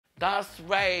That's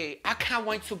right. I can't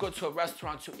wait to go to a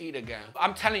restaurant to eat again.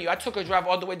 I'm telling you, I took a drive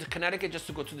all the way to Connecticut just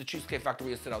to go to the Cheesecake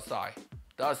Factory and sit outside.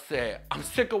 That's it. I'm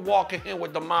sick of walking in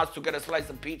with the mask to get a slice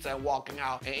of pizza and walking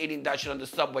out and eating that shit on the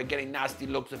subway, getting nasty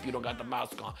looks if you don't got the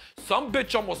mask on. Some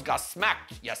bitch almost got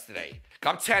smacked yesterday.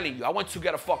 I'm telling you, I went to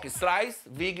get a fucking slice,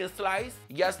 vegan slice.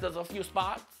 Yes, there's a few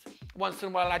spots. Once in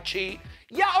a while I cheat.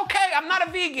 Yeah, okay, I'm not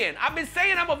a vegan. I've been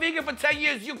saying I'm a vegan for 10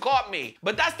 years, you caught me.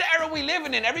 But that's the era we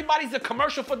living in. Everybody's a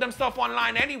commercial for themselves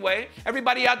online anyway.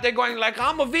 Everybody out there going like,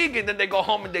 I'm a vegan, then they go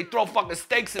home and they throw fucking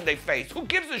steaks in their face. Who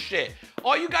gives a shit?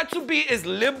 All you got to be is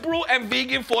liberal and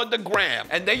vegan for the gram.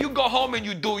 And then you go home and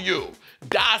you do you.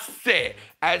 That's it.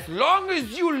 As long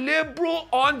as you liberal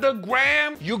on the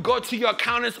gram, you go to your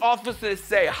accountant's office and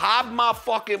say, hide my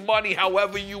fucking money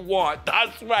however you want.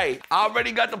 That's right. I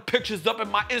already got the pictures up in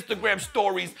my Instagram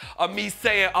stories of me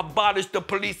saying abolish the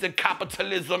police and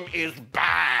capitalism is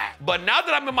bad. But now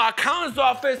that I'm in my accountant's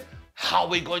office, how are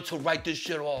we going to write this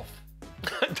shit off?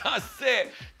 That's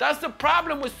it. That's the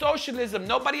problem with socialism.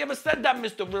 Nobody ever said that,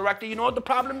 Mr. Director. You know what the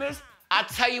problem is? I'll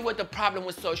tell you what the problem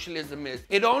with socialism is.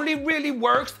 It only really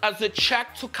works as a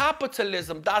check to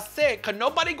capitalism. That's it. Because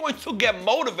nobody going to get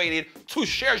motivated to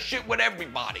share shit with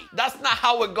everybody. That's not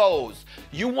how it goes.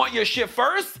 You want your shit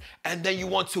first, and then you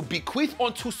want to bequeath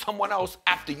onto someone else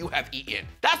after you have eaten.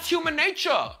 That's human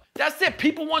nature. That's it.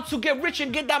 People want to get rich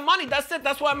and get that money. That's it.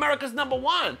 That's why America's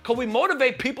 #1. Because we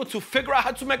motivate people to figure out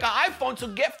how to make an iPhone to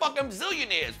get fucking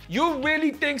zillionaires. You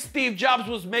really think Steve Jobs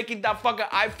was making that fucking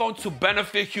iPhone to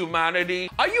benefit humanity?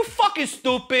 Are you fucking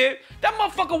stupid? That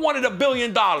motherfucker wanted $1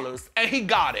 billion and he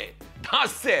got it.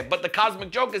 That's it. But the cosmic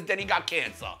joke is that he got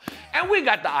cancer. And we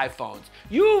got the iPhones.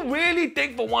 You really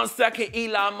think for 1 second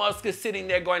Elon Musk is sitting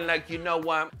there going like, you know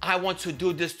what? I want to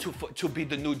do this to be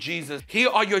the new Jesus. Here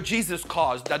are your Jesus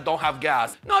cars that don't have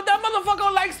gas. No, that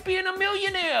motherfucker likes being a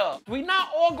millionaire. We're not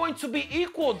all going to be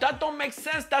equal. That don't make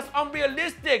sense. That's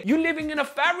unrealistic. You living in a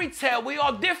fairy tale. We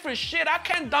all different. Shit, I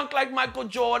can't dunk like Michael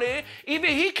Jordan.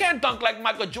 Even he can't dunk like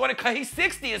Michael Jordan because he's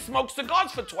 60 and smokes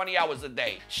cigars for 20 hours a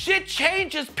day. Shit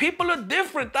changes. People are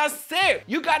different. That's it.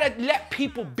 You gotta let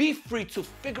people be free to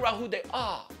figure out who they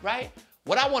are, right?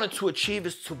 What I wanted to achieve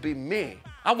is to be me.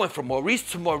 I went from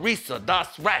Maurice to Maurica,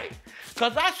 that's right.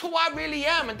 Because that's who I really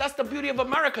am, and that's the beauty of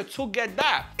America, to get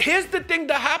that. Here's the thing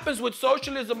that happens with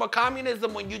socialism or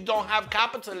communism when you don't have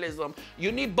capitalism.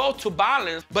 You need both to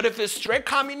balance, but if it's straight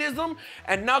communism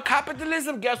and now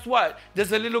capitalism, guess what?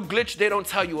 There's a little glitch they don't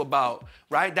tell you about,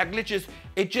 right? That glitch is,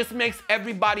 it just makes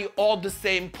everybody all the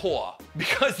same poor.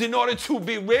 Because in order to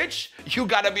be rich, you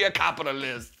gotta be a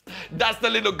capitalist. That's the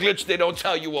little glitch they don't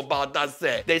tell you about, that's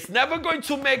it. It's never going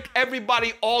to make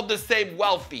everybody all the same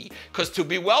wealthy. Because to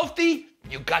be wealthy,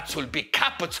 you got to be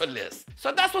capitalist.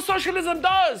 So that's what socialism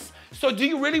does. So do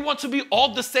you really want to be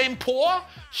all the same poor?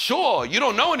 Sure, you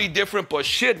don't know any different, but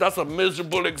shit, that's a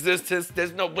miserable existence.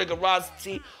 There's no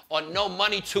rigorosity or no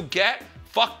money to get.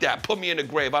 Fuck that, put me in the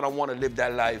grave. I don't want to live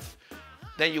that life.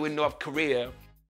 Then you in North Korea.